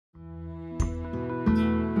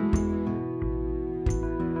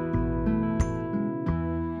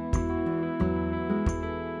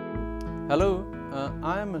Hello,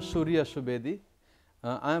 I am Surya Subedi.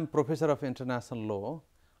 I am Professor of International Law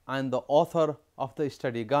and the author of the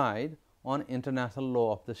study guide on International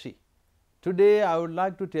Law of the Sea. Today, I would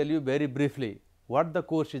like to tell you very briefly what the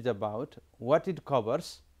course is about, what it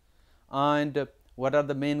covers and what are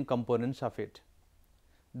the main components of it.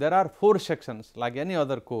 There are 4 sections like any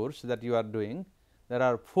other course that you are doing. There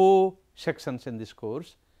are 4 sections in this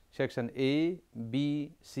course, section A,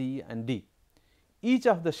 B, C and D. Each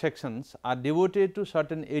of the sections are devoted to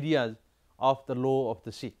certain areas of the law of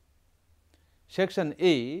the sea. Section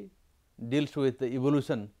A deals with the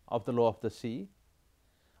evolution of the law of the sea,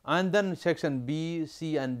 and then section B,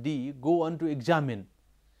 C and D go on to examine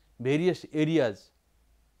various areas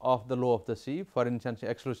of the law of the sea, for instance,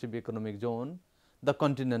 exclusive economic zone, the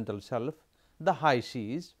continental shelf, the high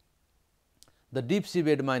seas, the deep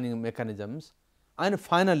seabed mining mechanisms, and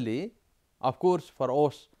finally, of course, for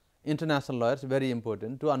us international lawyers very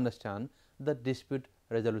important to understand the dispute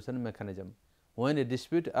resolution mechanism. When a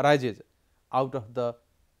dispute arises out of the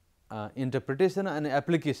interpretation and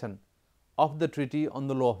application of the treaty on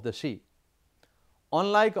the law of the sea.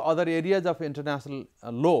 Unlike other areas of international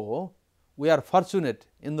law, we are fortunate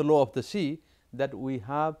in the law of the sea that we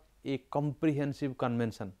have a comprehensive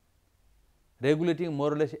convention regulating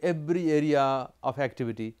more or less every area of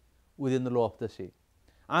activity within the law of the sea.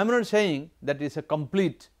 I am not saying that it is a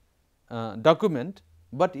complete document,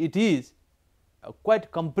 but it is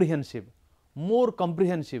quite comprehensive, more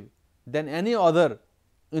comprehensive than any other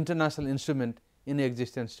international instrument in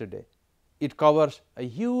existence today. It covers a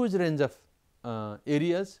huge range of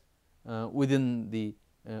areas within the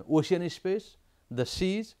ocean space, the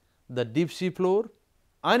seas, the deep sea floor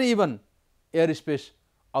and even airspace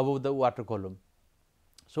above the water column.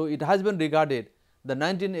 So, it has been regarded, the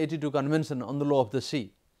 1982 Convention on the Law of the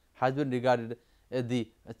Sea has been regarded as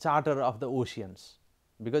the charter of the oceans,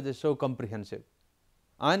 because it is so comprehensive,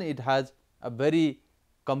 and it has a very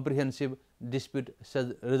comprehensive dispute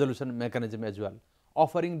resolution mechanism as well,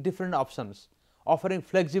 offering different options, offering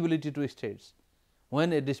flexibility to states.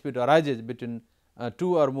 When a dispute arises between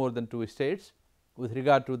 2 or more than 2 states with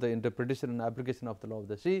regard to the interpretation and application of the law of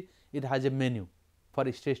the sea, it has a menu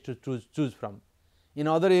for states to choose from. In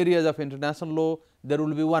other areas of international law, there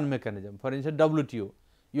will be one mechanism. For instance, WTO,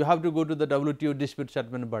 you have to go to the WTO dispute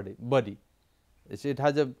settlement body. It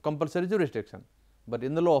has a compulsory jurisdiction, but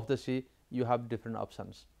in the law of the sea you have different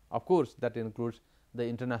options. Of course, that includes the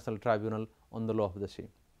International Tribunal on the Law of the Sea.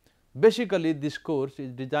 Basically, this course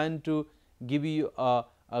is designed to give you a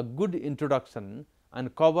good introduction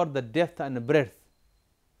and cover the depth and breadth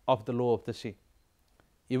of the law of the sea,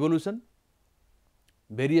 evolution,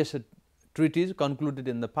 various treaties concluded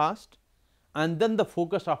in the past, and then the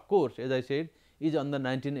focus, of course, as I said, is on the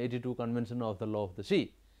 1982 Convention of the Law of the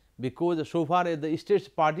Sea, because so far as the states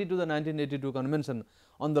party to the 1982 Convention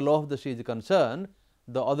on the Law of the Sea is concerned,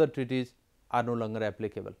 the other treaties are no longer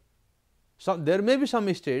applicable. So, there may be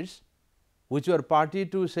some states which were party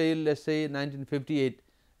to, say, let us say 1958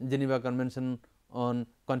 Geneva Convention on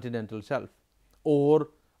continental shelf or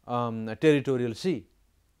territorial sea.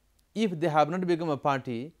 If they have not become a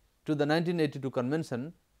party to the 1982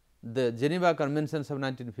 Convention, the Geneva Conventions of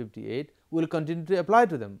 1958 will continue to apply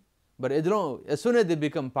to them, but as soon as they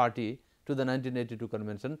become party to the 1982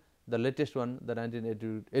 Convention, the latest one, the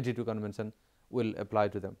 1982 Convention will apply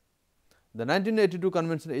to them. The 1982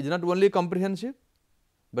 Convention is not only comprehensive,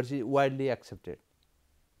 but it is widely accepted.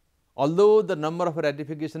 Although the number of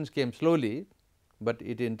ratifications came slowly, but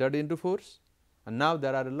it entered into force, and now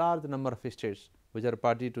there are a large number of states which are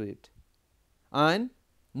party to it. And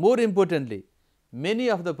more importantly, many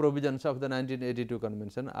of the provisions of the 1982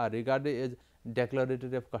 Convention are regarded as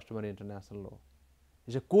declaratory of customary international law.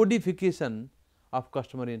 It is a codification of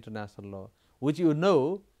customary international law, which you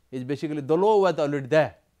know is basically the law was already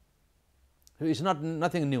there. So, it is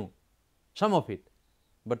nothing new, some of it,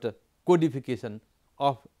 but a codification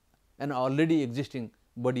of an already existing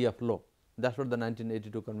body of law. That is what the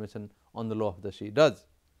 1982 Convention on the Law of the Sea does.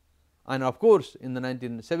 And of course, in the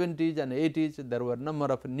 1970s and 80s, there were a number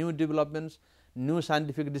of new developments, new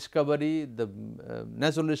scientific discovery, the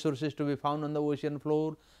natural resources to be found on the ocean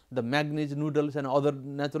floor, the manganese noodles and other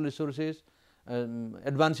natural resources,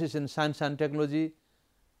 advances in science and technology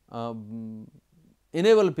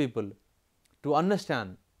enable people to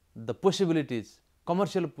understand the possibilities,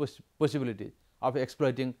 commercial possibilities of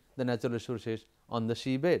exploiting the natural resources on the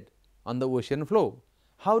seabed, on the ocean floor.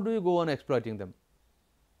 How do you go on exploiting them?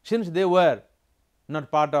 Since they were not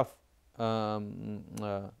part of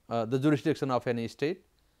the jurisdiction of any state,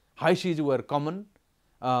 high seas were common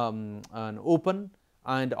and open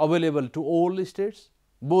and available to all states,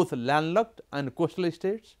 both landlocked and coastal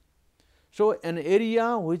states. So, an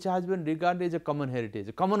area which has been regarded as a common heritage,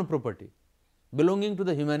 a common property belonging to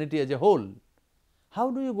the humanity as a whole, how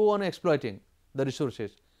do you go on exploiting the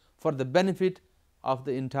resources for the benefit of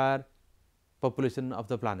the entire population of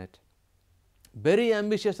the planet? Very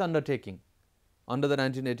ambitious undertaking under the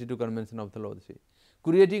 1982 Convention of the Law of the Sea,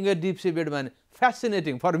 creating a deep sea bed mine.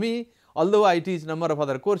 Fascinating for me, although I teach number of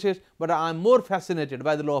other courses, but I am more fascinated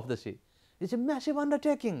by the law of the sea. It is a massive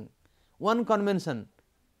undertaking. One convention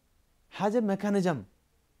has a mechanism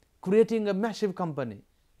creating a massive company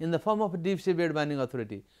in the form of a deep sea bed mining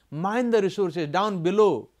authority, mine the resources down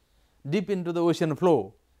below, deep into the ocean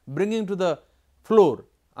floor, bringing to the floor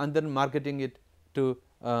and then marketing it to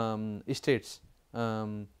states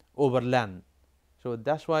over land. So,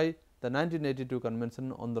 that is why the 1982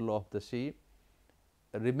 Convention on the Law of the Sea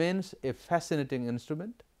remains a fascinating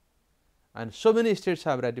instrument, and so many states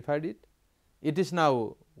have ratified it. It is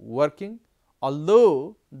now working,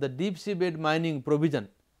 although the deep sea bed mining provision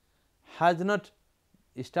has not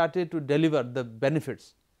started to deliver the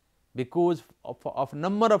benefits because of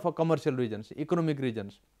number of commercial reasons, economic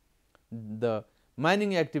reasons. The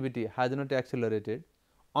mining activity has not accelerated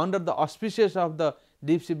under the auspices of the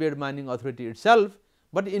deep sea bed mining authority itself,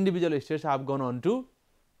 but individual states have gone on to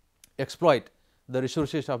exploit the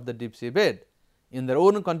resources of the deep sea bed in their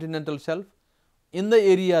own continental shelf. In the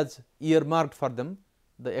areas earmarked for them,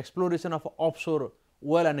 the exploration of offshore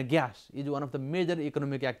oil and gas is one of the major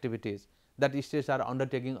economic activities that states are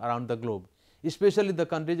undertaking around the globe, especially the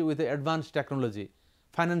countries with advanced technology,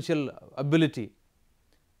 financial ability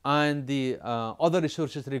and the other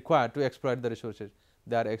resources required to exploit the resources,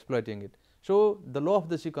 they are exploiting it. So, the Law of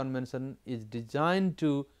the Sea Convention is designed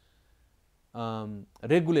to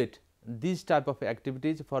regulate these type of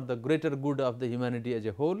activities for the greater good of the humanity as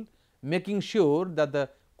a whole, making sure that the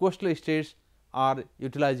coastal states are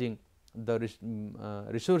utilizing the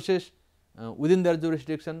resources within their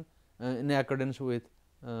jurisdiction in accordance with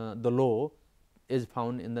the law is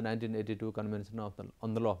found in the 1982 Convention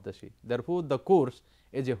on the Law of the Sea. Therefore, the course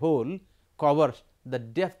as a whole covers the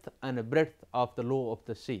depth and breadth of the law of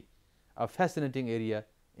the sea, a fascinating area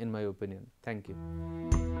in my opinion. Thank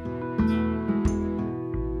you.